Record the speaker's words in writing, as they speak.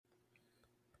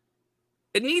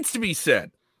it needs to be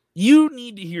said. You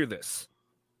need to hear this.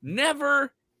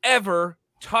 Never, ever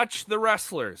touch the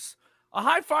wrestlers. A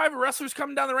high five, a wrestler's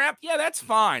coming down the ramp, yeah, that's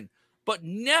fine. But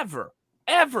never,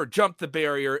 ever jump the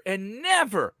barrier and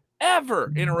never,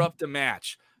 ever interrupt a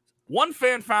match. One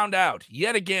fan found out,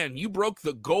 yet again, you broke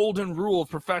the golden rule of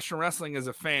professional wrestling as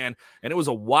a fan, and it was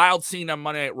a wild scene on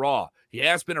Monday Night Raw. He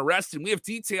has been arrested. We have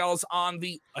details on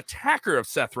the attacker of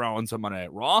Seth Rollins on Monday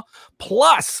Night Raw.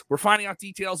 Plus, we're finding out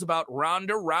details about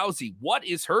Ronda Rousey. What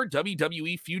is her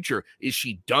WWE future? Is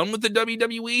she done with the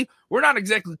WWE? We're not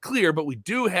exactly clear, but we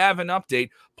do have an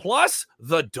update. Plus,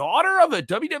 the daughter of a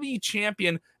WWE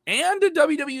champion and a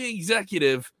WWE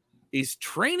executive is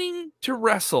training to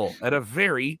wrestle at a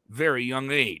very, very young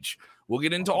age. We'll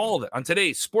get into all of it on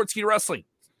today's Sportskeeda Wrestling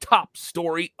top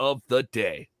story of the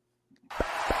day.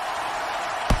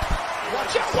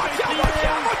 Watch out, watch out, watch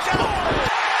out, watch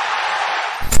out!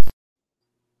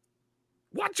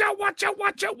 Watch out, watch out,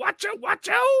 watch out, watch out, watch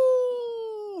out!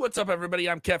 What's up, everybody?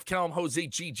 I'm Kev Kellum, Jose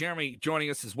G. Jeremy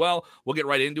joining us as well. We'll get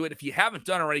right into it. If you haven't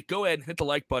done already, go ahead and hit the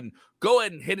like button. Go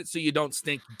ahead and hit it so you don't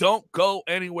stink. Don't go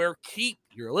anywhere. Keep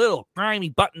your little grimy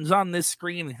buttons on this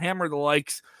screen and hammer the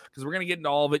likes because we're going to get into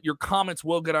all of it. Your comments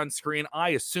will get on screen. I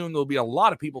assume there'll be a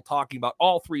lot of people talking about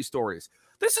all three stories.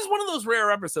 This is one of those rare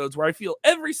episodes where I feel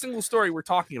every single story we're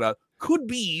talking about could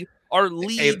be our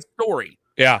lead story.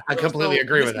 Yeah, I completely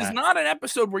agree with that. This is not an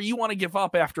episode where you want to give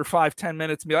up after 5-10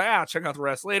 minutes and be like, check out the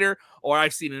rest later, or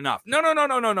I've seen enough.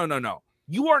 No.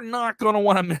 You are not going to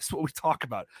want to miss what we talk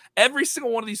about. Every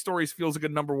single one of these stories feels like a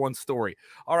number one story.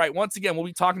 All right, once again, we'll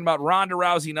be talking about Ronda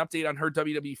Rousey, an update on her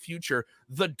WWE future.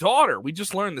 The daughter, we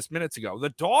just learned this minutes ago, the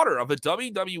daughter of a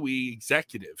WWE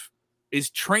executive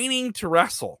is training to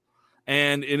wrestle.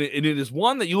 And it is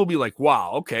one that you will be like,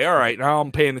 wow, okay, all right, now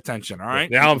I'm paying attention, all right?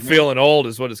 Now I'm feeling old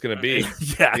is what it's going to be.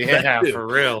 yeah, for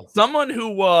real. Someone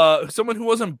who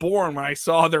wasn't born when I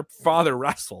saw their father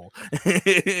wrestle.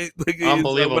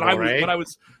 Unbelievable, when I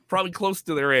was probably close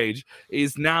to their age,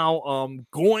 is now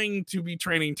going to be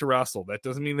training to wrestle. That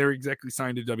doesn't mean they're exactly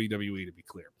signed to WWE, to be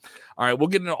clear. All right, we'll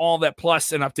get into all that,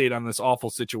 plus an update on this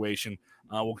awful situation.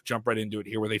 We'll jump right into it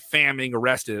here with a fan being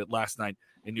arrested last night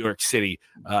in New York City,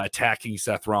 attacking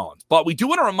Seth Rollins. But we do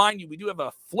want to remind you, we do have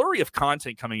a flurry of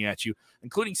content coming at you,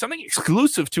 including something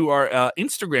exclusive to our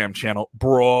Instagram channel.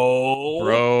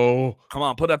 Bro. Come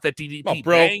on, put up that DDP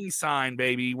bang sign,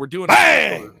 baby. We're doing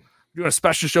a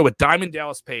special show with Diamond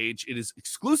Dallas Page. It is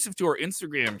exclusive to our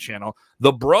Instagram channel,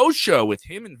 The Bro Show, with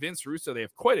him and Vince Russo. They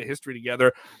have quite a history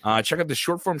together. Check out the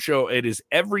short form show. It is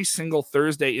every single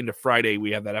Thursday into Friday.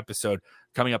 We have that episode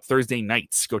coming up Thursday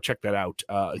nights. Go check that out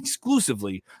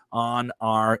exclusively on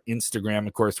our Instagram.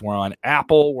 Of course, we're on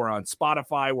Apple, we're on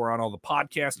Spotify, we're on all the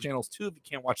podcast channels too if you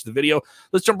can't watch the video.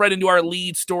 Let's jump right into our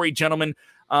lead story, gentlemen.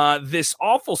 This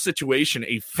awful situation,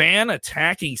 a fan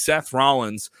attacking Seth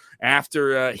Rollins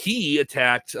after he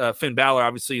attacked Finn Balor,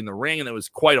 obviously, in the ring, and it was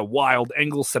quite a wild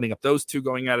angle, setting up those two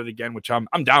going at it again, which I'm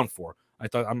down for.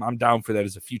 I'm down for that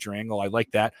as a future angle. I like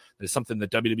that. That is something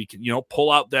that WWE can,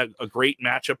 pull out a great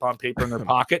matchup on paper in their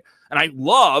pocket. And I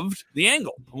loved the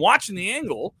angle. I'm watching the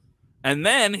angle, and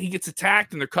then he gets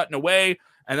attacked, and they're cutting away,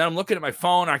 and then I'm looking at my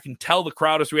phone. I can tell the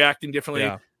crowd is reacting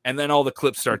differently, and then all the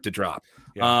clips start to drop.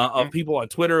 Of people on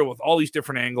Twitter with all these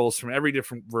different angles from every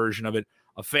different version of it.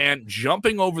 A fan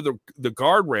jumping over the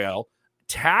guardrail,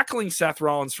 tackling Seth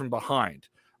Rollins from behind.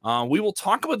 We will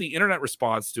talk about the internet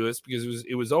response to this because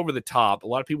it was over the top. A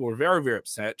lot of people were very, very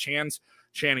upset.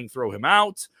 Channing throw him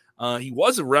out. He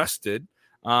was arrested.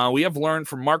 We have learned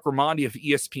from Mark Raimondi of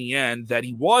ESPN that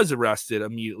he was arrested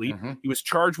immediately. Mm-hmm. He was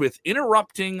charged with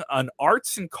interrupting an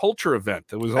arts and culture event.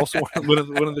 That was also one of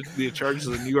the charges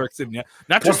in New York City.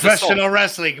 Not just professional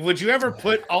wrestling. Would you ever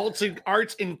put arts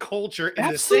and culture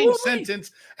in the same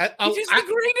sentence? It is the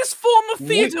greatest form of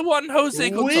theater, Jose.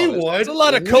 We would. It's a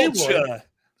lot of culture.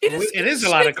 It is a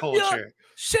lot of culture.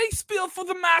 Shakespeare for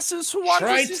the masses who want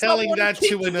Try to see telling that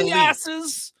to an elite.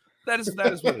 Asses. That is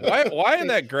what it is. Why in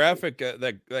that graphic,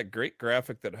 that great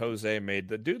graphic that Jose made,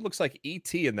 the dude looks like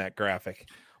E.T. in that graphic.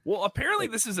 Well, apparently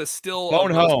this is a still phone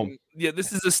home.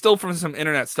 This is a still from some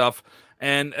internet stuff,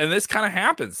 and this kind of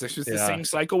happens. This is the same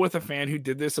cycle with a fan who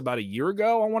did this about a year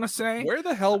ago. I want to say. Where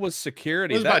the hell was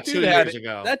security? It was about 2 years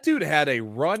ago. That dude had a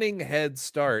running head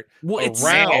start. Well,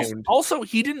 also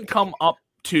he didn't come up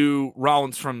to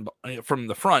Rollins from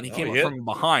the front. He came up from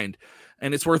behind.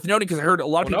 And it's worth noting because I heard a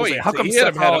lot of people say, "How come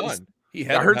Seth Rollins?"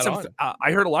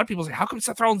 I heard a lot of people say, "How come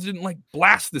Seth Rollins didn't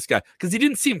blast this guy?" Because he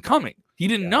didn't see him coming. He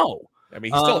didn't know. I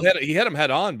mean, he had him head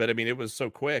on, but I mean, it was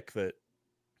so quick that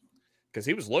because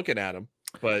he was looking at him.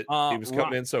 but he was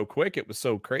coming in so quick. It was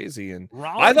so crazy. And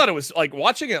Rollins, I thought it was like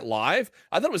watching it live.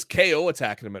 I thought it was KO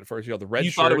attacking him at first. The red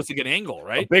shirt. Thought it was a good angle,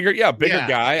 right? Bigger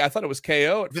guy. I thought it was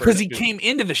KO at because first. he came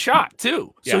into the shot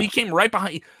too. So he came right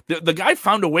behind. The guy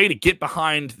found a way to get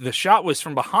behind. The shot was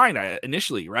from behind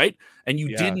initially, right? And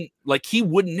you didn't he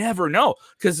would never know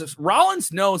because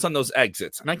Rollins knows on those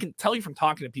exits. And I can tell you from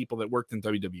talking to people that worked in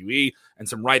WWE and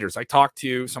some writers. I talked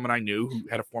to someone I knew who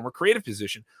had a former creative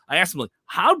position. I asked him,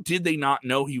 how did they not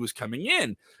know he was coming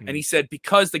in? And he said,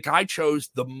 because the guy chose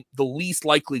the least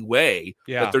likely way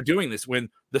that they're doing this. When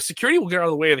the security will get out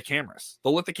of the way of the cameras,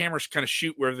 they'll let the cameras kind of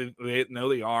shoot where they know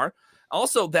they are.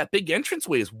 Also, that big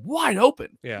entranceway is wide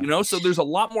open, so there's a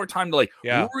lot more time to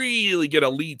really get a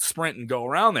lead sprint and go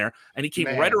around there. And he came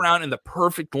right around in the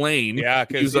perfect lane, to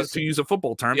use a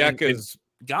football term. Because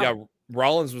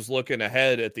Rollins was looking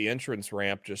ahead at the entrance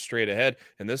ramp, just straight ahead,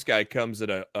 and this guy comes at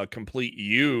a complete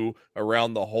U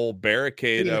around the whole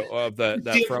barricade of that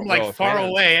front row from far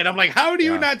away. And I'm like, how do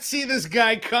you not see this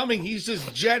guy coming? He's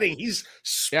just jetting. He's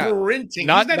sprinting.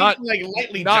 Not even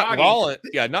lightly jogging. Rollins,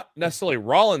 not necessarily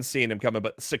Rollins seeing him coming,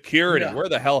 but security. Where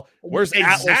the hell? Where's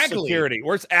Atlas security?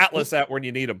 Where's Atlas at when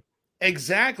you need him?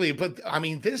 Exactly. But I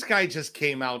mean, this guy just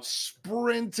came out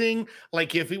sprinting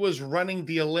like if he was running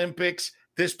the Olympics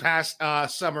this past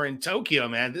summer in Tokyo,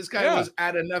 man. This guy was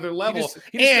at another level.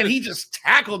 He just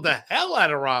tackled the hell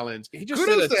out of Rollins.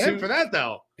 Kudos to him for that,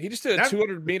 though. He just did a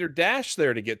 200-meter dash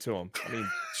there to get to him. I mean,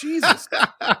 Jesus.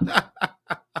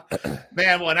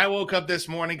 Man, when I woke up this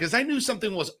morning, because I knew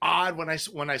something was odd when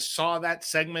I saw that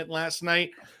segment last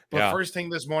night. But first thing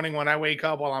this morning when I wake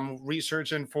up while I'm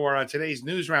researching for today's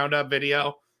news roundup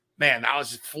video, man, I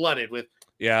was just flooded with,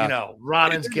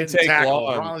 Rollins getting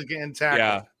tackled.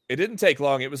 Yeah. It didn't take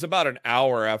long. It was about an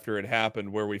hour after it happened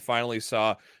where we finally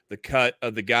saw the cut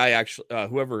of the guy actually,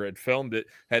 whoever had filmed it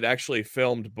had actually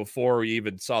filmed before we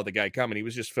even saw the guy coming. He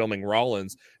was just filming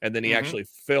Rollins. And then he actually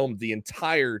filmed the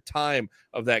entire time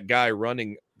of that guy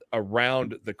running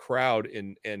around the crowd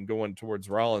and going towards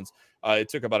Rollins. It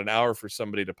took about an hour for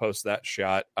somebody to post that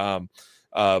shot.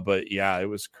 But yeah, it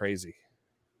was crazy.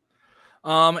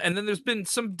 And then there's been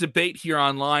some debate here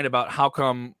online about how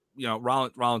come,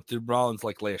 Rollins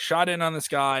lay a shot in on this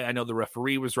guy. I know the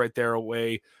referee was right there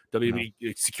away. WWE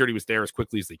security was there as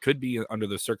quickly as they could be under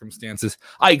those circumstances.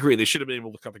 I agree. They should have been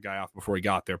able to cut the guy off before he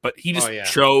got there, but he just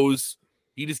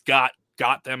he just got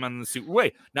them on the suit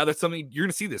way. Now that's something you're going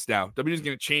to see this now. WWE is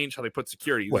going to change how they put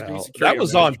security. That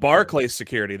was on Barclays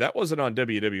security. That wasn't on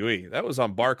WWE. That was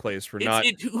on Barclays for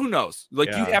who knows? You'd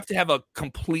have to have a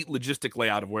complete logistic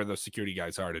layout of where those security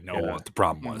guys are to know what the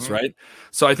problem was, right?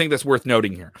 So I think that's worth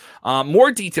noting here.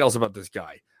 More details about this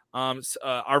guy.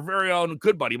 Our very own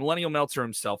good buddy, Millennial Meltzer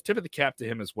himself, tip of the cap to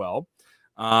him as well.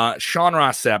 Sean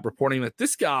Rossap reporting that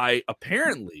this guy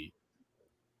apparently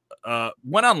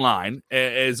went online,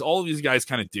 as all of these guys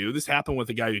kind of do. This happened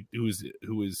with a guy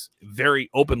who was very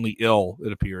openly ill,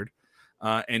 it appeared,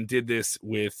 and did this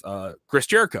with Chris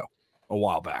Jericho a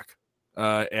while back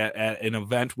at an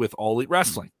event with All Elite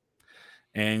Wrestling,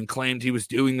 and claimed he was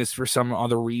doing this for some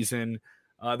other reason.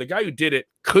 The guy who did it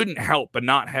couldn't help but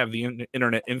not have the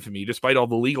internet infamy, despite all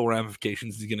the legal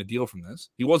ramifications he's going to deal from this.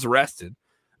 He was arrested.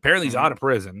 Apparently, he's out of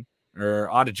prison.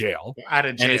 Or out of jail,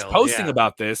 and is posting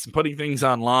about this and putting things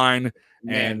online.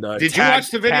 And did you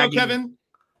watch the video, Kevin?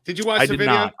 Did you watch the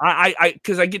video? Not. I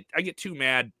because I get too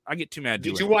mad. I get too mad.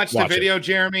 Did you watch the video,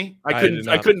 Jeremy?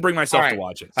 I couldn't bring myself to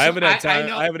watch it. I haven't had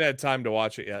time. I haven't had time to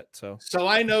watch it yet. So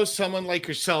I know someone like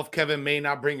yourself, Kevin, may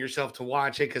not bring yourself to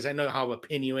watch it because I know how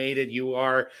opinionated you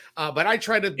are. But I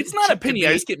try to. It's not opinion.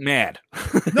 I just get mad.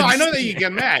 No, I know that you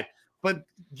get mad, but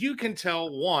you can tell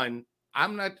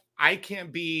I'm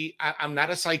not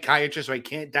a psychiatrist, so I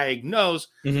can't diagnose,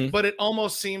 but it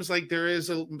almost seems like there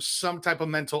is some type of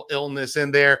mental illness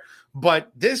in there.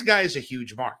 But this guy is a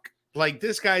huge mark. Like,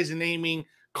 this guy's naming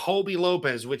Colby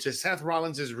Lopez, which is Seth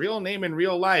Rollins' real name in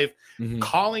real life,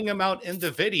 calling him out in the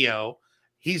video.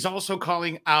 He's also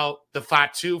calling out the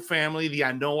Fatu family, the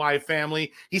Anoa'i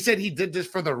family. He said he did this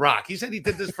for The Rock. He said he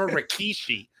did this for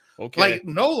Rikishi. Okay. Like,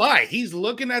 no lie. He's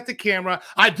looking at the camera.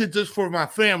 I did this for my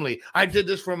family. I did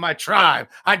this for my tribe.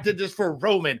 I did this for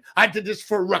Roman. I did this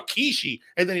for Rikishi.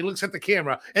 And then he looks at the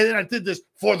camera. And then I did this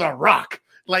for The Rock.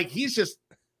 Like, this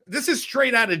is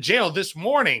straight out of jail this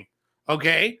morning.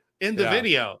 Okay. In the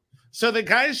video. So the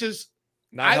guy's just,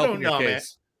 I don't know, man.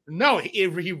 No, he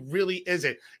really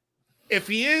isn't. If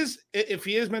he is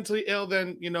mentally ill,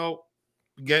 then,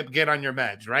 get on your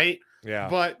meds, right? Yeah.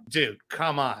 But dude,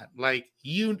 come on. Like,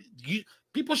 you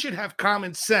people should have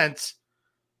common sense,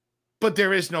 but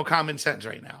there is no common sense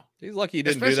right now. He's lucky he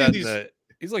didn't do that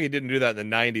He's like he didn't do that in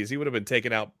the 90s. He would have been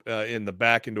taken out in the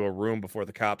back into a room before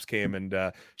the cops came. And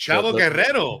Chavo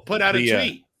Guerrero put out a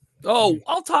tweet. Oh,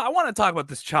 I want to talk about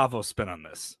this Chavo spin on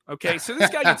this. Okay, so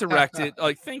this guy gets erected.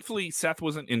 Like, thankfully, Seth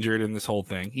wasn't injured in this whole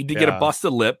thing. He did get a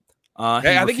busted lip.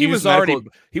 I think he was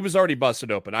already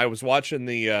busted open. I was watching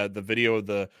the video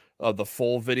of the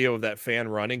full video of that fan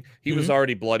running. He was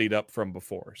already bloodied up from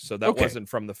before, so that wasn't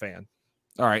from the fan.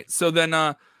 All right, so then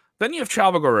you have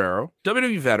Chavo Guerrero,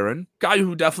 WWE veteran, guy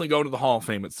who definitely go to the Hall of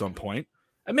Fame at some point,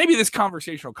 and maybe this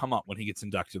conversation will come up when he gets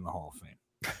inducted in the Hall of Fame.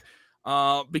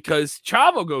 Because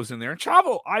Chavo goes in there, and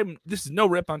Chavo, this is no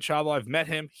rip on Chavo. I've met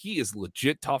him. He is a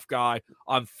legit tough guy.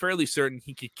 I'm fairly certain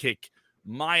he could kick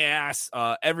my ass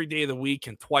every day of the week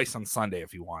and twice on Sunday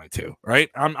if he wanted to. Right?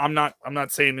 I'm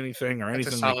not saying anything or anything.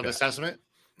 That's a solid like that. assessment.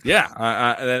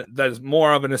 Yeah, that is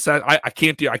more of an assessment. I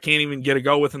can't even get a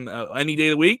go with him any day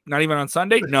of the week. Not even on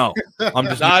Sunday. No, I'm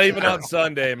just not even on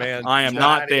Sunday, man. I am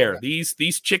not there. These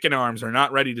chicken arms are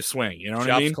not ready to swing. You know what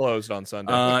I mean? Shop's closed on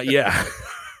Sunday. Yeah.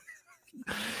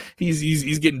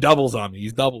 He's getting doubles on me.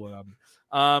 He's doubling on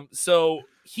me. So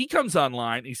he comes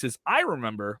online. He says, "I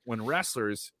remember when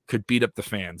wrestlers could beat up the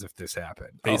fans if this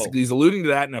happened." Basically, he's alluding to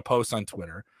that in a post on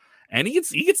Twitter, and he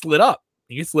gets lit up.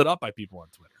 He gets lit up by people on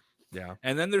Twitter. Yeah.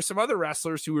 And then there's some other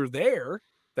wrestlers who are there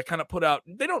that kind of put out.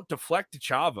 They don't deflect to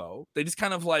Chavo. They just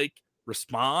kind of like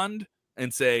respond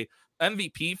and say,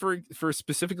 MVP for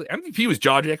specifically MVP was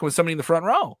jaw jacking with somebody in the front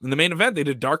row in the main event. They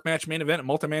did a dark match main event, a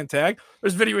multi-man tag.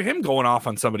 There's a video of him going off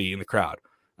on somebody in the crowd.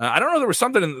 I don't know. There was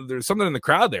something in the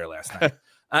crowd there last night.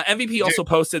 MVP also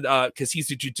posted because he's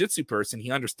a jiu-jitsu person.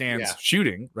 He understands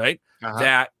shooting, right?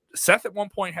 That Seth at one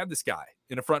point had this guy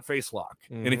in a front face lock,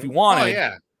 and if he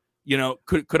wanted,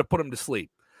 could have put him to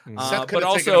sleep. Seth could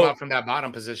have taken him out from that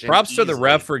bottom position. Props to the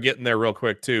ref for getting there real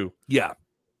quick too. Yeah.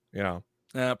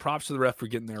 Props to the ref for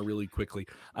getting there really quickly.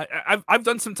 I've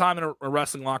done some time in a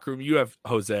wrestling locker room. You have,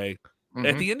 Jose.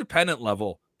 At the independent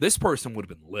level, this person would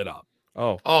have been lit up.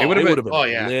 It would have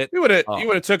been lit. You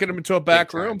would have taken him into a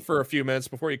back room for a few minutes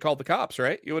before you called the cops,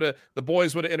 right? The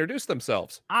boys would have introduced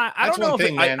themselves. I don't know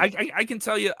if I can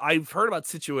tell you, I've heard about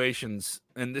situations,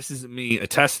 and this isn't me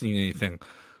attesting anything,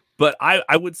 but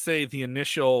I would say the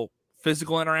initial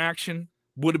physical interaction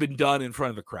would have been done in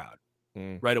front of the crowd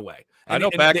right away. I know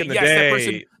back in the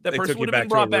day, that person would have been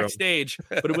brought backstage,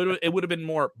 but it would have been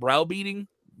more browbeating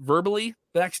verbally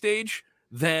backstage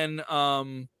than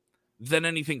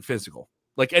anything physical.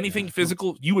 Like anything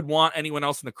physical, you would want anyone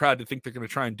else in the crowd to think they're going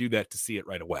to try and do that to see it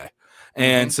right away.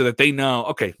 And so that they know,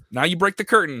 okay, now you break the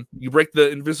curtain, you break the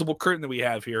invisible curtain that we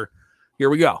have here. Here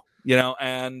we go.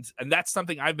 And that's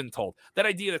something I've been told. That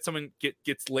idea that someone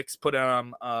gets licks put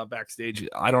on backstage,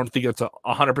 I don't think it's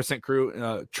 100%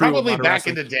 true. Probably back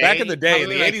in the day. Back in the day, in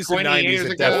the 80s and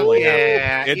 90s, it definitely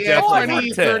happened. It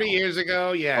definitely 20, 30 years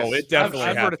ago, yes. Oh, it definitely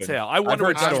happened. I've heard a tale. I wonder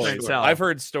what Dutchman tell. I've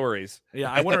heard stories.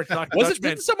 Yeah, I wonder what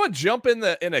didn't someone jump in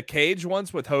a cage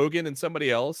once with Hogan and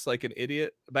somebody else, like an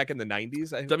idiot, back in the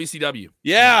 90s? WCW.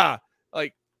 Yeah,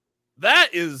 like that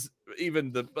is...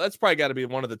 that's probably got to be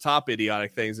one of the top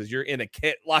idiotic things is you're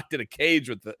locked in a cage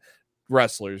with the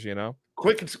wrestlers,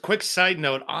 Quick side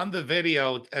note on the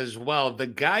video as well. The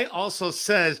guy also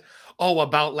says,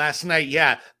 about last night.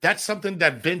 Yeah, that's something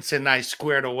that Vince and I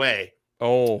squared away.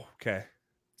 Oh, okay.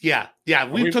 Yeah.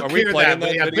 We took care of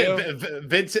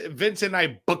that. Vince and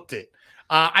I booked it.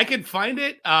 I can find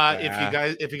it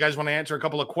if you guys want to answer a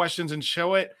couple of questions and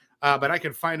show it. But I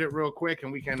can find it real quick,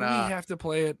 and we can. Do we have to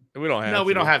play it? We don't have. No,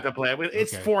 we don't have to play it.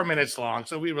 It's 4 minutes long,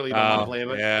 so we really don't want to play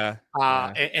it. Yeah.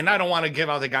 And I don't want to give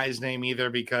out the guy's name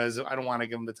either because I don't want to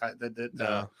give him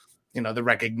the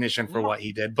recognition for what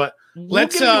he did. But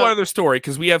let's get into another story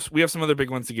because we have some other big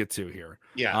ones to get to here.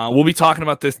 Yeah. We'll be talking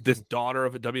about this daughter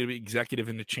of a WWE executive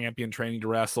and the champion training to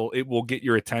wrestle. It will get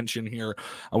your attention here.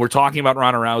 We're talking about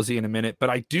Roda Rousey in a minute,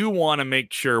 but I do want to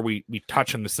make sure we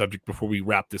touch on the subject before we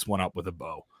wrap this one up with a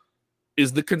bow.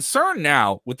 Is the concern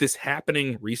now with this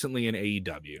happening recently in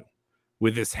AEW,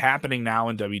 with this happening now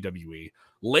in WWE,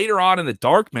 later on in the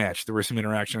dark match, there was some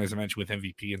interaction, as I mentioned, with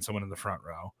MVP and someone in the front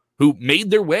row who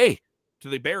made their way to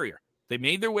the barrier. They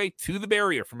made their way to the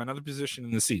barrier from another position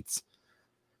in the seats.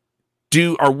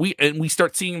 We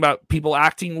start seeing about people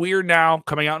acting weird now,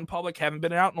 coming out in public, haven't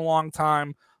been out in a long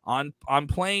time, on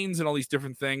planes and all these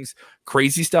different things,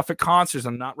 crazy stuff at concerts.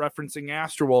 I'm not referencing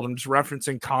Astroworld. I'm just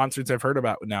referencing concerts I've heard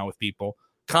about now with people,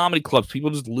 comedy clubs,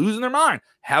 people just losing their mind.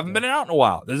 Haven't been out in a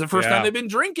while. This is the first time they've been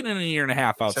drinking in a year and a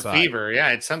half outside. It's a fever. Yeah,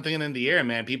 it's something in the air,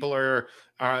 man. People are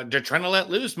they're trying to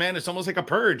let loose, man. It's almost like a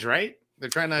purge, right? They're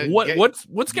trying to.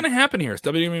 What's going to happen here? Is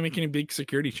WWE making any big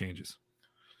security changes?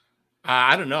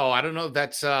 I don't know. I don't know if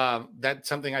that's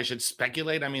something I should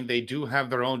speculate. I mean, they do have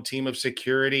their own team of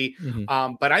security,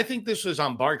 but I think this was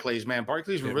on Barclays. Man,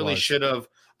 Barclays really should have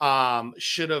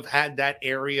had that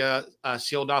area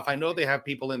sealed off. I know they have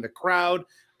people in the crowd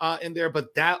in there,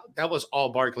 but that was all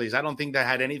Barclays. I don't think that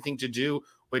had anything to do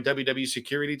with WWE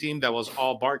security team. That was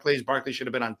all Barclays. Barclays should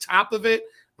have been on top of it,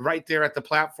 right there at the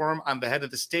platform on the head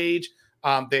of the stage.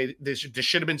 There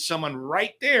should have been someone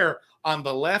right there on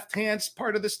the left-hand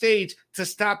part of the stage to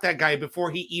stop that guy before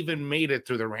he even made it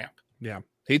through the ramp. Yeah.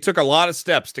 He took a lot of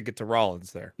steps to get to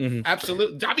Rollins there.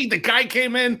 Absolutely. I mean, the guy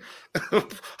came in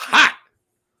hot.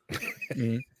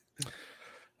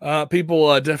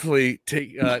 People definitely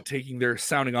taking their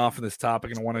sounding off on this topic,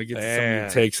 and I want to get to some of your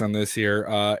takes on this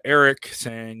here. Eric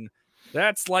saying,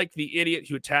 that's like the idiot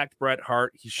who attacked Bret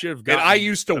Hart. He should have gotten. And I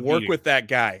used to work with that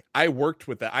guy. I worked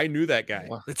with that. I knew that guy.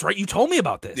 That's right. You told me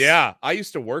about this. Yeah, I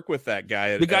used to work with that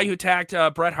guy. The guy who attacked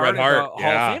Bret Hart, Hall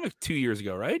of Fame 2 years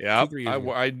ago, right? Yeah,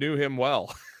 I knew him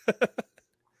well.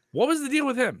 What was the deal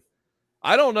with him?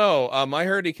 I don't know. I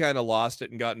heard he kind of lost it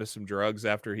and got into some drugs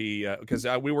after he, because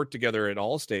we worked together at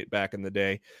Allstate back in the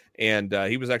day, and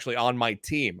he was actually on my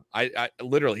team. I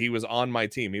literally, he was on my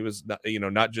team. He was,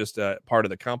 not just a part of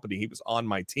the company. He was on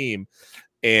my team,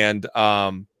 and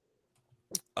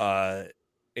he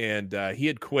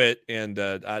had quit, and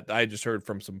I just heard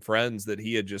from some friends that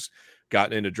he had just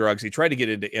gotten into drugs. He tried to get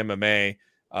into MMA.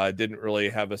 Didn't really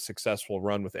have a successful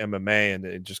run with MMA, and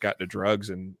it just got into drugs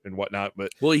and whatnot.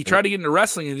 But he tried to get into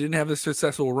wrestling and didn't have a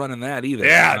successful run in that either.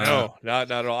 Yeah, no,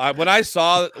 not at all. When I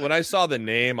saw the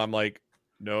name, I'm like,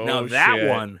 no. Now that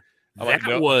one,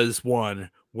 was one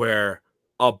where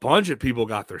a bunch of people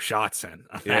got their shots in.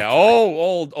 Yeah,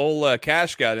 old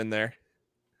Cash got in there.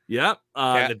 Yep.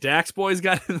 The Dax boys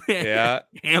got in there. Yeah.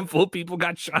 Handful of people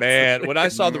got shot. Man, when I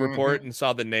saw the report and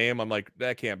saw the name, I'm like,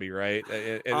 that can't be right.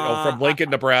 From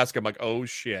Lincoln, Nebraska, I'm like, oh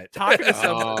shit. Talking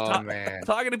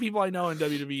to people I know in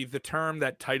WWE, the term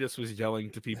that Titus was yelling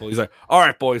to people, he's like, all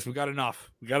right, boys, we got enough.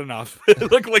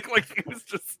 Look like it was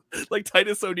just like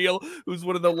Titus O'Neil, who's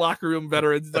one of the locker room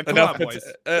veterans. He's like, enough, boys.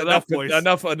 Boys.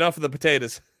 Enough of the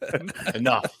potatoes.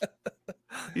 Enough.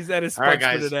 He's at his spot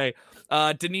for today.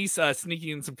 Denise sneaking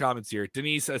in some comments here.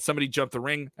 Denise, somebody jumped the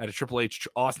ring at a Triple H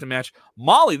Austin match.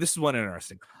 Molly, this is one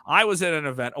interesting. I was at an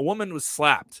event. A woman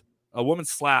slapped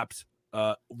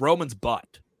Roman's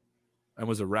butt and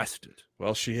was arrested.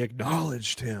 Well, she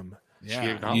acknowledged him.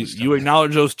 Yeah, you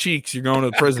acknowledge those cheeks, you're going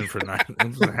to prison for night.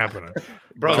 That's what's happening.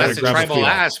 Bro, that's the tribal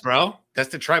ass, bro. That's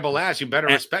the tribal ass. You better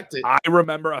respect it. I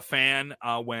remember a fan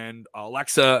when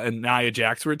Alexa and Nia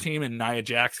Jax were a team, and Nia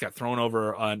Jax got thrown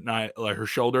over her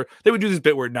shoulder. They would do this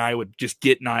bit where Nia would just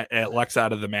get Alexa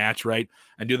out of the match, right?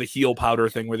 And do the heel powder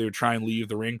thing where they would try and leave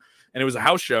the ring. And it was a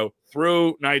house show.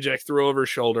 Nia Jax threw over her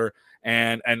shoulder,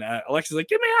 and Alexa's like,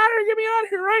 get me out of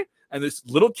here, right? And this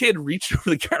little kid reached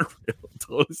over the guardrail and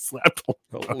totally slapped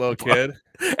a little kid.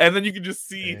 And then you can just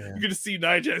see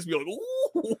Nia Jax be like,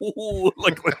 ooh,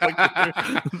 like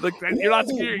you're not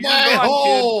scared. My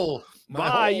hole.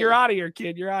 Bye. You're out of here,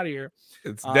 kid. You're out of here.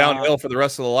 It's downhill for the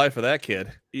rest of the life of that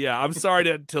kid. Yeah, I'm sorry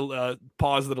to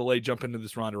pause the delay, jump into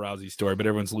this Ronda Rousey story, but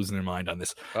everyone's losing their mind on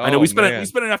this. I know we spent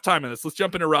enough time on this. Let's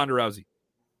jump into Ronda Rousey.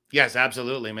 Yes,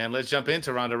 absolutely, man. Let's jump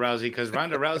into Ronda Rousey because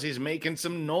Ronda Rousey's making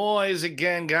some noise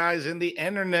again, guys, in the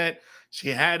internet. She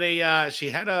had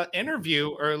a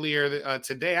interview earlier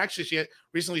today. Actually, she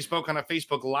recently spoke on a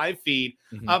Facebook live feed.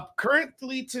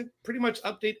 Currently, to pretty much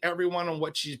update everyone on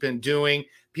what she's been doing.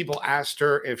 People asked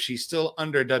her if she's still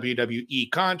under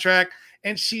WWE contract,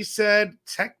 and she said,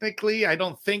 technically, I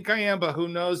don't think I am, but who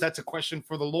knows? That's a question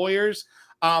for the lawyers.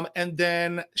 And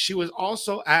then she was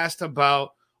also asked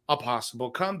about a possible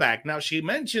comeback. Now, she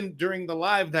mentioned during the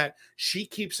live that she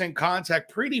keeps in contact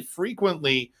pretty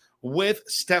frequently with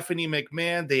Stephanie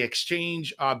McMahon. They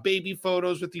exchange baby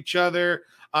photos with each other.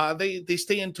 They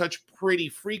stay in touch pretty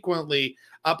frequently,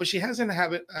 but she hasn't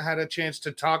had a chance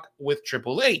to talk with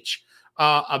Triple H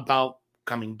about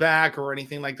coming back or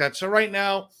anything like that. So right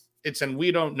now, it's an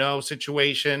we don't know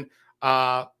situation,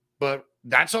 but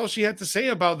that's all she had to say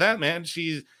about that, man.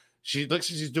 She looks like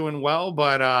she's doing well,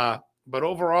 but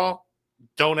overall,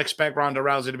 don't expect Ronda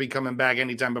Rousey to be coming back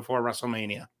anytime before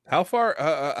WrestleMania.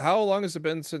 How long has it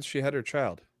been since she had her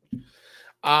child?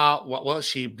 Well,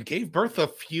 she gave birth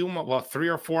 3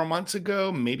 or 4 months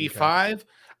ago, maybe 5.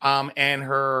 And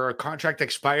her contract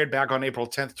expired back on April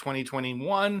 10th,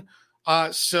 2021.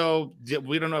 So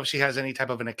we don't know if she has any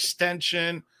type of an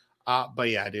extension. But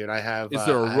yeah, dude, I have. Is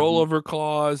there a rollover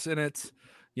clause in it?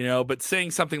 But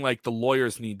saying something like the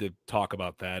lawyers need to talk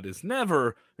about that is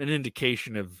never an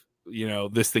indication of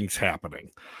this thing's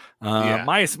happening.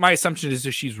 My assumption is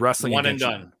that she's wrestling one and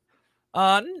done.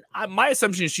 My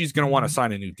assumption is she's going to want to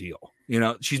sign a new deal.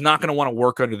 She's not going to want to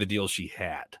work under the deal she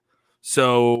had.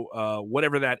 So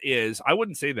whatever that is, I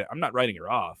wouldn't say that. I'm not writing her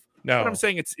off. No, but I'm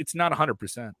saying it's not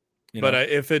 100%. But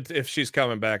if she's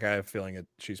coming back, I have a feeling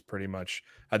she's pretty much.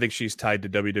 I think she's tied to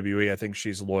WWE. I think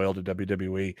she's loyal to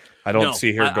WWE. I don't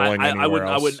see her going anywhere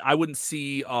else. I wouldn't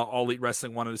see All Elite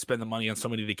Wrestling wanting to spend the money on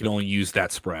somebody that can only use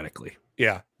that sporadically.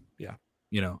 Yeah.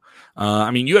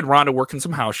 I mean, you had Ronda working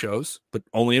some house shows, but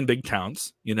only in big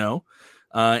towns.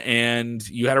 And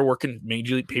you had her working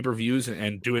major league pay-per-views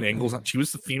and doing angles. She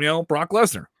was the female Brock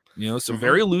Lesnar. So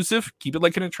very elusive. Keep it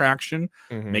like an attraction.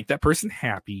 Make that person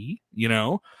happy.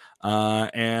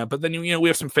 But then we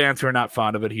have some fans who are not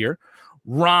fond of it here.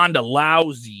 Ronda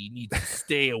Rousey needs to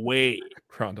stay away.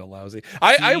 Ronda Rousey.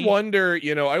 I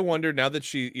wonder, now that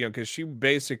she, because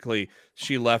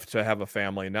she left to have a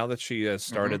family. Now that she has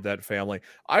started that family,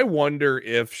 I wonder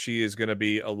if she is going to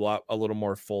be a little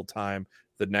more full time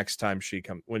the next time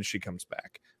when she comes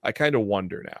back. I kind of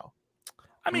wonder now.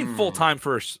 I mean, full time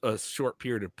for a short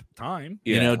period of time.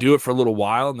 Do it for a little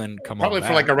while and then come probably on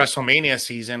for back. like a WrestleMania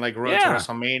season, like Road to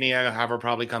WrestleMania. Have her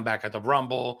probably come back at the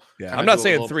Rumble. Yeah, I'm not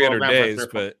saying 300 days,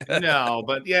 but no,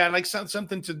 but yeah, like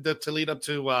something to lead up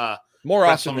to more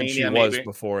often than she was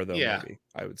before, though. Yeah. Maybe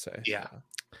I would say. Yeah.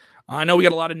 I know we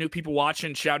got a lot of new people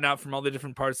watching, shouting out from all the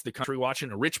different parts of the country, watching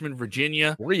Richmond,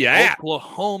 Virginia, where you at?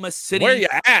 Oklahoma City, where you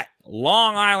at?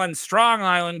 Long Island, Strong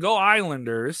Island, go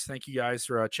Islanders! Thank you guys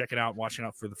for checking out, watching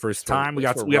out for the first time. We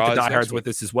got the diehards with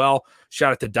us as well.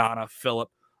 Shout out to Donna, Philip.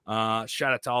 Shout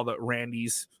out to all the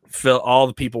Randys, Phil, all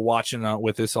the people watching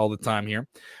with us all the time here.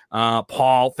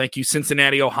 Paul, thank you.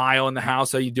 Cincinnati, Ohio, in the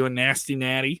house. How you doing, Nasty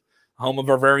Natty? Home of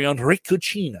our very own Rick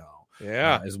Cucino.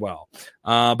 As well.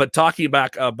 But talking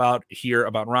about Ronda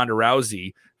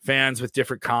Rousey, fans with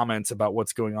different comments about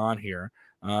what's going on here,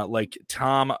 like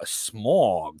Tom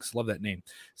Smogs, love that name,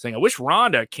 saying, I wish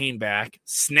Ronda came back,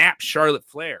 snap Charlotte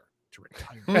Flair to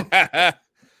retire.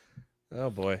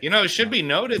 Oh boy. It should be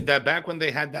noted that back when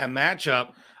they had that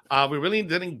matchup, we really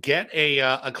didn't get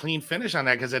a clean finish on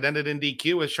that because it ended in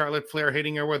DQ with Charlotte Flair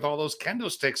hitting her with all those kendo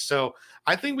sticks. So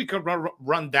I think we could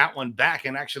run that one back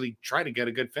and actually try to get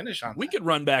a good finish on. We could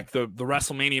run back the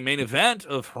WrestleMania main event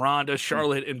of Ronda,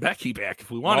 Charlotte, and Becky back if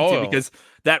we wanted to, because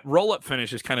that roll-up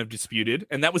finish is kind of disputed,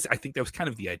 and I think that was kind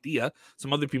of the idea.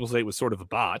 Some other people say it was sort of a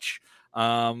botch.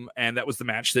 And that was the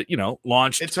match that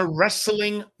launched. It's a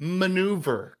wrestling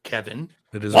maneuver, Kevin.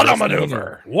 It is what a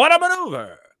maneuver! What a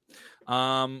maneuver!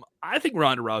 I think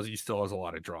Ronda Rousey still has a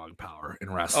lot of drawing power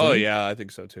in wrestling. Oh yeah, I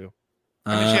think so too.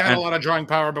 I mean, she had a lot of drawing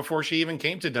power before she even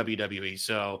came to WWE,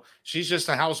 so she's just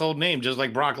a household name, just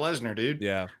like Brock Lesnar, dude.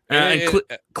 Yeah.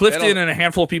 Clifton and a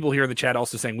handful of people here in the chat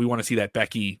also saying we want to see that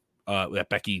Becky.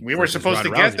 We were supposed to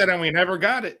get that, and we never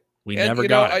got it.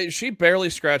 She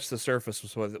barely scratched the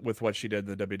surface with what she did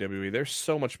in the WWE. There's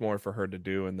so much more for her to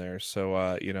do in there.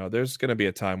 So, there's going to be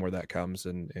a time where that comes,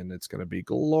 and it's going to be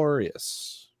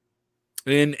glorious.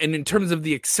 And in terms of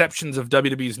the exceptions of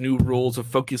WWE's new rules of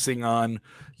focusing on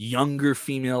younger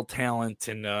female talent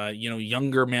and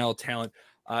younger male talent,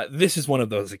 this is one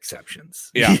of those exceptions.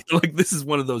 Yeah, this is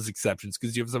one of those exceptions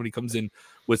because you have somebody comes in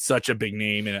with such a big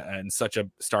name and such a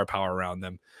star power around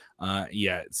them.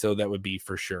 So that would be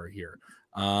for sure here.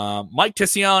 Mike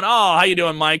Tissione. Oh, how you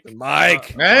doing, Mike?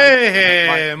 Mike.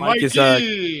 Mike is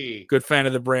a good fan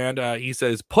of the brand. He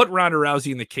says, put Ronda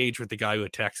Rousey in the cage with the guy who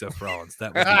attacks Seth Rollins.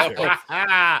 That would be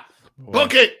fair.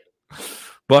 Book it.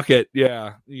 Bucket,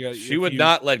 yeah. She would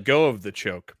not let go of the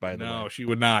choke, by the way. No, she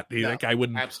would not. That guy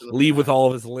wouldn't absolutely leave not. with all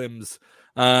of his limbs.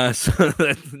 So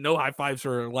no high fives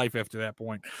for her life after that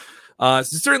point. So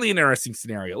certainly an interesting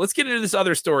scenario. Let's get into this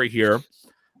other story here.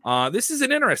 This is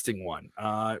an interesting one.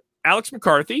 Alex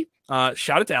McCarthy,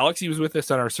 shout out to Alex. He was with us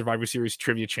on our Survivor Series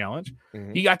Trivia Challenge.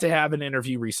 Mm-hmm. He got to have an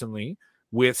interview recently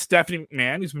with Stephanie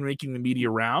McMahon, who's been making the media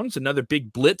rounds. Another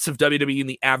big blitz of WWE in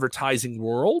the advertising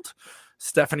world.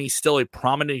 Stephanie's still a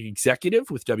prominent executive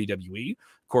with WWE.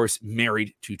 Of course,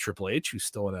 married to Triple H, who's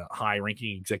still in a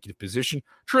high-ranking executive position.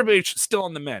 Triple H still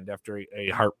on the mend after a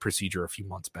heart procedure a few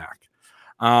months back.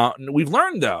 We've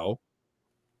learned, though,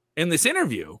 in this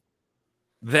interview,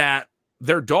 that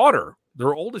their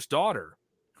oldest daughter,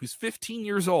 who's 15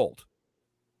 years old,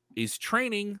 is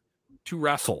training to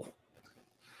wrestle.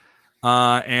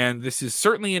 And this is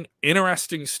certainly an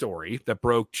interesting story that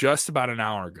broke just about an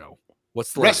hour ago.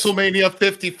 What's the WrestleMania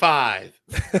 55?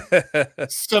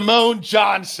 Simone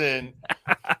Johnson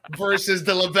versus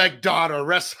the Levesque daughter.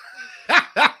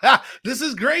 This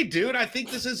is great, dude. I think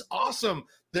this is awesome.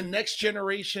 the next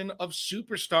generation of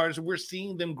superstars. We're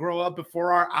seeing them grow up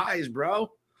before our eyes, bro.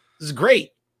 This is great.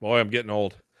 Boy, I'm getting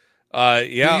old.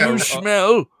 Yeah. Do you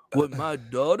smell what my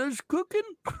daughter's cooking?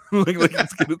 Like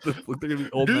it's gonna, they're gonna be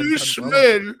old. Do men you talking about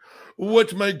it. smell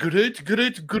what my great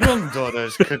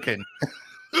granddaughter's cooking?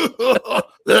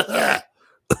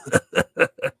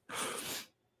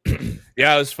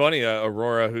 Yeah, it was funny.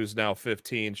 Aurora, who's now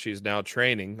 15, she's now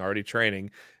already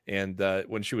training. And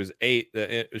when she was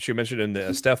 8, she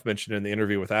mentioned Steph mentioned in the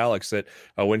interview with Alex that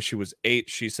when she was 8,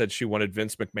 she said she wanted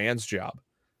Vince McMahon's job.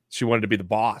 She wanted to be the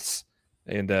boss.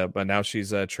 And but now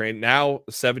she's trained. Now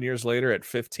 7 years later, at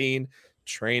 15,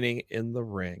 training in the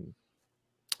ring.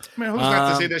 Man, who's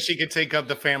not to say that she could take up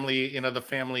the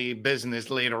family business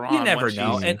later on? You never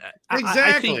know. And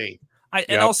exactly.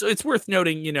 And also, it's worth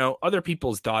noting, other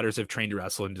people's daughters have trained to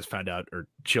wrestle and just found out, or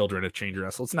children have trained to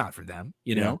wrestle. It's not for them,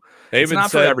 know. It's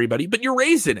not for everybody, but you're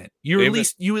raised in it. You at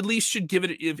least should give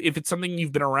it, if it's something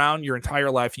you've been around your entire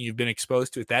life and you've been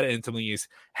exposed to it, that and something is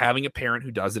having a parent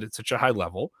who does it at such a high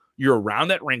level. You're around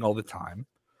that ring all the time.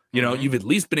 You've at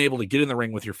least been able to get in the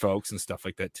ring with your folks and stuff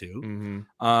like that too.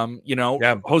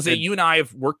 Jose, you and I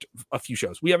have worked a few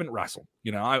shows. We haven't wrestled.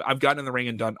 I've gotten in the ring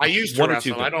and done. I used to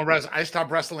wrestle. I don't wrestle. I stopped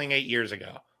wrestling 8 years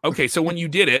ago. Okay, so when you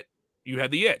did it, you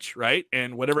had the itch, right?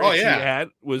 And whatever itch you had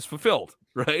was fulfilled,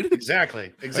 right?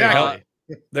 Exactly.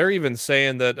 They're even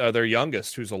saying that their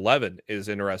youngest, who's 11, is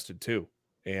interested too.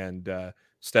 And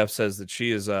Steph says that she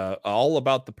is all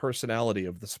about the personality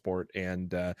of the sport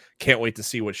and can't wait to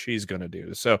see what she's going to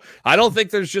do. So I don't think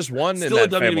there's just one Still in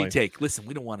that a WWE family. take. Listen,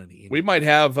 we don't want any. We might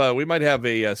have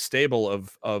a stable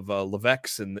of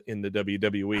Levesques in the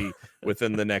WWE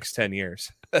within the next 10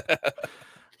 years.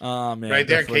 Oh man, right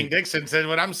there, definitely. King Dixon said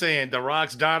what I'm saying. The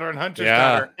Rock's daughter and Hunter's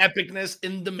daughter, epicness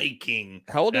in the making.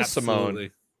 How old is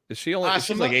Simone? Is she only?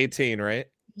 She's like 18, right?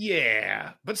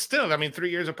 Yeah, but still,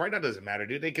 3 years apart. That doesn't matter,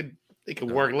 dude. They could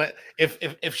work.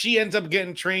 If she ends up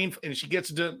getting trained and she gets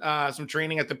to do some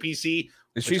training at the PC,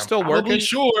 is she still working?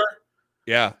 Sure.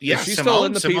 Yeah. Is she still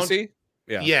in the PC?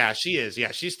 Yeah, she is.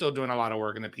 Yeah, she's still doing a lot of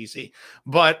work in the PC.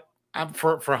 But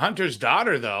for Hunter's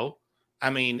daughter, though,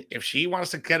 if she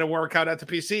wants to get a workout at the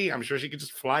PC, I'm sure she could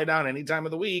just fly down any time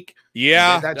of the week.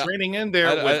 Yeah, get that training in there.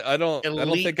 I don't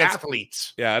think that's,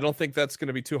 athletes. Yeah, I don't think that's going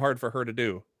to be too hard for her to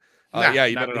do. Yeah,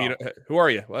 who are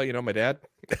you? Well, my dad.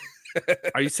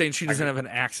 Are you saying she doesn't have an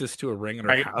access to a ring in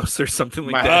her house or something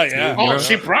like that? Yeah.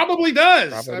 She probably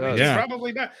does. She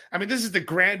probably does. This is the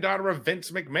granddaughter of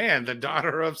Vince McMahon, the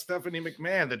daughter of Stephanie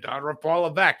McMahon, the daughter of Paul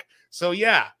Levesque. So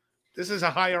yeah, this is a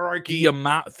hierarchy.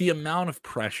 The amount of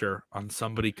pressure on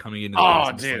somebody coming into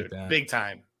the business dude, like that. Big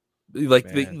time.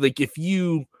 Like if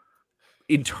you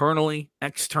internally,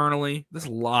 externally, there's a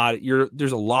lot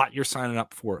you're signing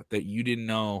up for that you didn't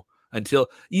know. Until,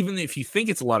 even if you think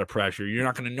it's a lot of pressure, you're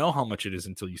not going to know how much it is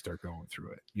until you start going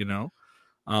through it,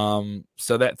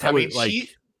 So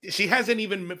she hasn't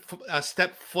even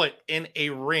stepped foot in a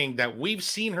ring that we've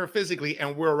seen her physically,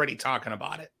 and we're already talking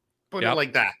about it. Put it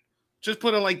like that. Just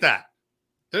put it like that.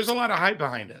 There's a lot of hype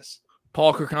behind this.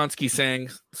 Paul Krakonski saying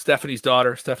Stephanie's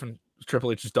daughter,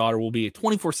 Triple H's daughter, will be a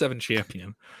 24/7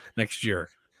 champion next year.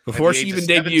 Before she even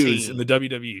debuts in the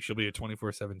WWE, she'll be a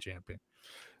 24/7 champion.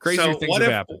 Crazier things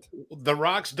have happened. The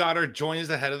Rock's daughter joins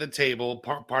the head of the table,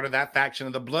 part of that faction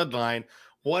of the bloodline.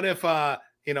 What if Paul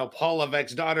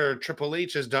Levesque's daughter, Triple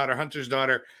H's daughter, Hunter's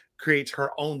daughter, creates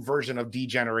her own version of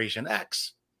D-Generation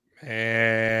X?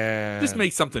 And just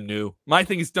make something new. My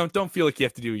thing is don't feel like you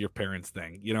have to do your parents'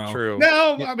 thing. True.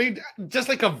 No, just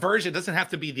like a version. It doesn't have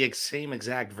to be the same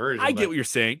exact version. I get what you're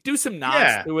saying. Do some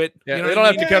nods to it. Yeah, they don't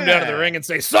have to come down to the ring and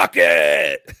say "suck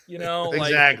it."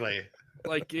 Exactly.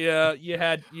 You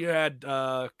had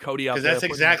Cody out there. Because that's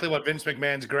exactly what Vince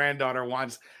McMahon's granddaughter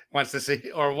wants to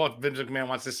see, or what Vince McMahon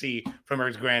wants to see from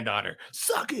her granddaughter.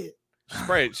 Suck it.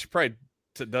 She probably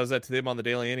does that to them on the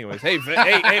daily, anyways. Hey,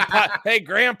 hey,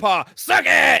 Grandpa, suck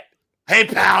it. Hey,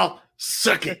 pal,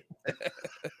 suck it.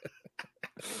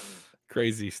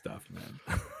 Crazy stuff, man.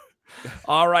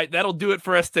 All right, that'll do it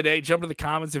for us today. Jump to the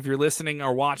comments if you're listening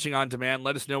or watching on demand.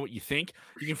 Let us know what you think.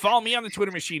 You can follow me on the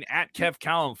Twitter machine at Kev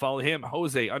Callum. Follow him,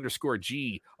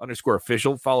 Jose_G_official.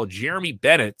 Follow Jeremy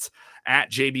Bennett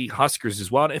at JB Huskers as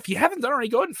well. And if you haven't done already,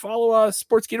 go ahead and follow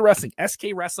Sportskeeda Wrestling,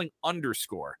 SK Wrestling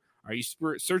 _. All right, you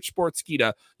search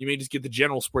Sportskeeda. You may just get the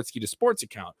general Sportskeeda Sports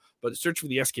account, but search for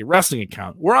the SK Wrestling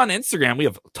account. We're on Instagram. We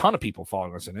have a ton of people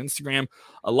following us on Instagram.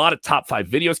 A lot of top 5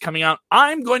 videos coming out.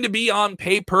 I'm going to be on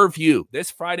pay-per-view this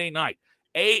Friday night.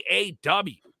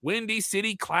 AAW, Windy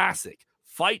City Classic,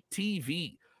 Fight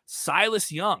TV,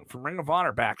 Silas Young from Ring of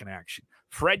Honor back in action.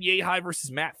 Fred Yehai versus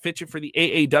Matt Fitchett for the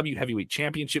AAW Heavyweight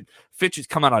Championship. Fitchett's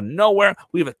come out of nowhere.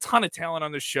 We have a ton of talent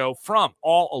on the show from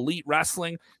All Elite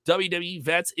Wrestling, WWE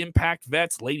vets, Impact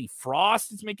vets. Lady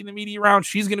Frost is making the media round.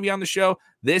 She's going to be on the show.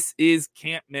 This is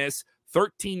can't miss.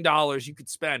 $13 you could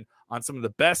spend on some of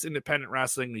the best independent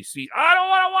wrestling you see. I don't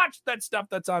want to watch that stuff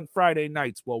that's on Friday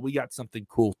nights. Well, we got something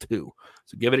cool too.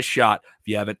 So give it a shot if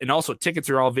you haven't. And also tickets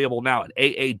are all available now at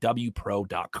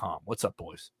aawpro.com. What's up,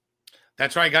 boys?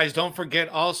 That's right, guys. Don't forget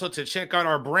also to check out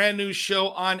our brand new show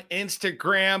on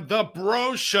Instagram, The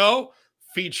Bro Show,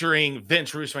 featuring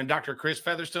Vince Russo and Dr. Chris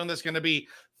Featherstone. That's going to be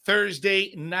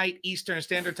Thursday night Eastern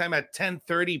Standard Time at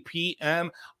 10:30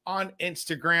 p.m. on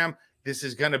Instagram. This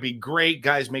is going to be great,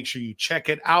 guys. Make sure you check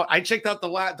it out. I checked out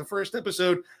the first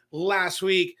episode last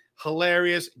week.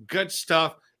 Hilarious, good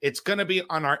stuff. It's going to be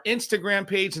on our Instagram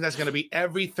page, and that's going to be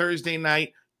every Thursday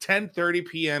night, 10:30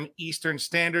 p.m. Eastern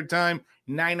Standard Time,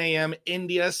 9 a.m.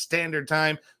 India Standard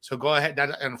Time. So go ahead,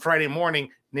 and Friday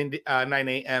morning, 9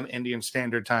 a.m. Indian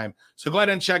Standard Time. So go ahead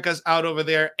and check us out over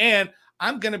there. And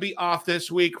I'm going to be off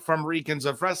this week from Weekends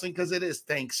of Wrestling because it is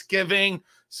Thanksgiving.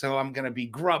 So I'm going to be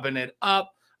grubbing it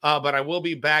up. But I will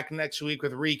be back next week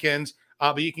with Weekends.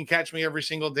 But you can catch me every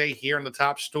single day here on the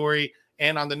Top Story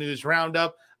and on the News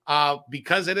Roundup.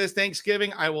 Because it is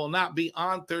Thanksgiving, I will not be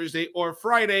on Thursday or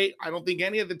Friday. I don't think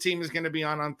any of the team is going to be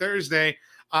on Thursday.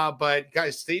 But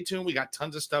guys, stay tuned. We got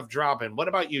tons of stuff dropping. What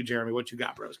about you, Jeremy? What you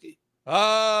got, broski?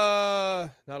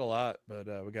 Not a lot, but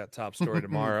we got Top Story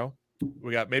tomorrow.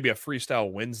 We got maybe a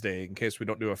Freestyle Wednesday in case we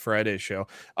don't do a Friday show.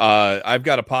 I've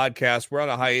got a podcast. We're on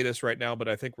a hiatus right now, but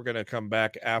I think we're going to come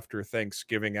back after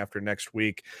Thanksgiving, after next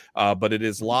week. But it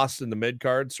is Lost in the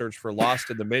Midcard. Search for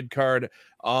Lost in the Midcard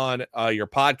on your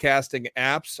podcasting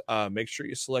apps. Make sure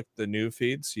you select the new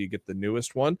feed so you get the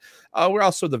newest one. We're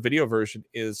also, the video version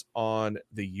is on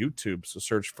the YouTube. So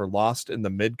search for Lost in the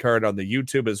Midcard on the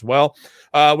YouTube as well.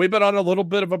 We've been on a little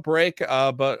bit of a break,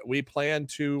 but we plan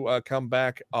to come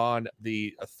back on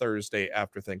the Thursday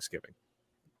after Thanksgiving.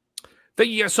 Thank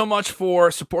you guys so much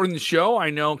for supporting the show.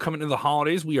 I know coming into the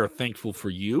holidays, we are thankful for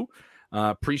you.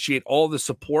 Appreciate all the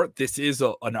support. This is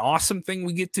an awesome thing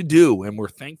we get to do, and we're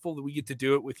thankful that we get to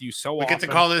do it with you so often. We get to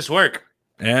call this work.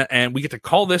 And we get to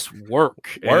call this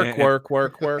work. Work.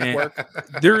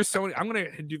 There is so many. I'm going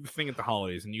to do the thing at the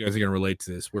holidays, and you guys are going to relate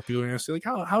to this, where people are going to say, like,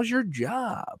 how's your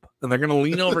job? And they're going to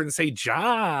lean over and say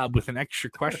job with an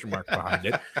extra question mark behind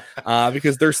it,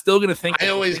 because they're still going to think. I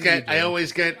always get,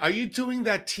 are you doing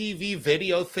that TV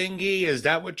video thingy? Is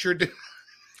that what you're doing?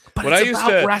 But when it's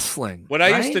about wrestling. When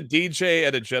I used to DJ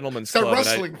at a gentleman's club. It's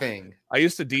a wrestling thing. I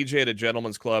used to DJ at a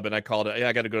gentleman's club, and I called it,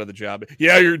 I got to go to the job.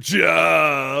 Yeah, your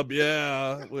job.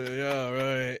 Yeah. Well, yeah,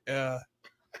 right. Yeah.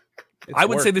 I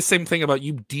would say the same thing about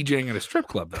you DJing at a strip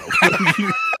club, though.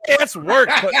 That's work.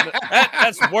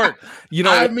 That's work. You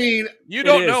know, I mean, you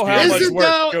don't know how much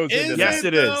work goes into that. Yes,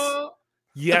 it is.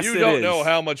 Yes, you don't know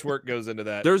how much work goes into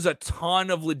that. There's a ton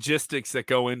of logistics that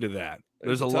go into that.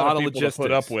 There's a lot of logistics to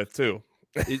put up with too.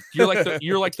 You're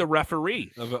like the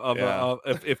referee of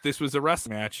if this was a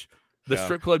wrestling match. The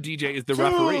strip club DJ is the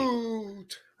referee.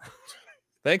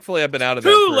 Thankfully, I've been out of that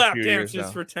for a lap few dances years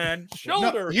now. for 10.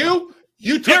 Shoulder. No,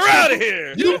 you're out of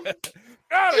here. You're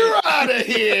out of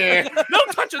here. No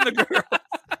touching the girl.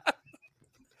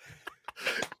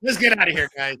 Let's get out of here,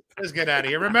 guys. Let's get out of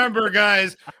here. Remember,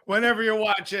 guys, whenever you're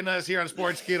watching us here on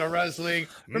Sports Kilo Wrestling,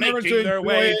 remember making their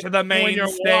way to the main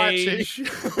stage.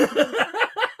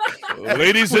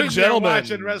 Ladies and gentlemen,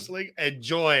 watching wrestling,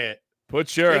 enjoy it.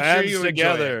 Put your hands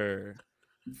together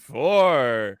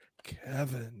for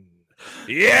Kevin.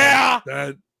 Yeah.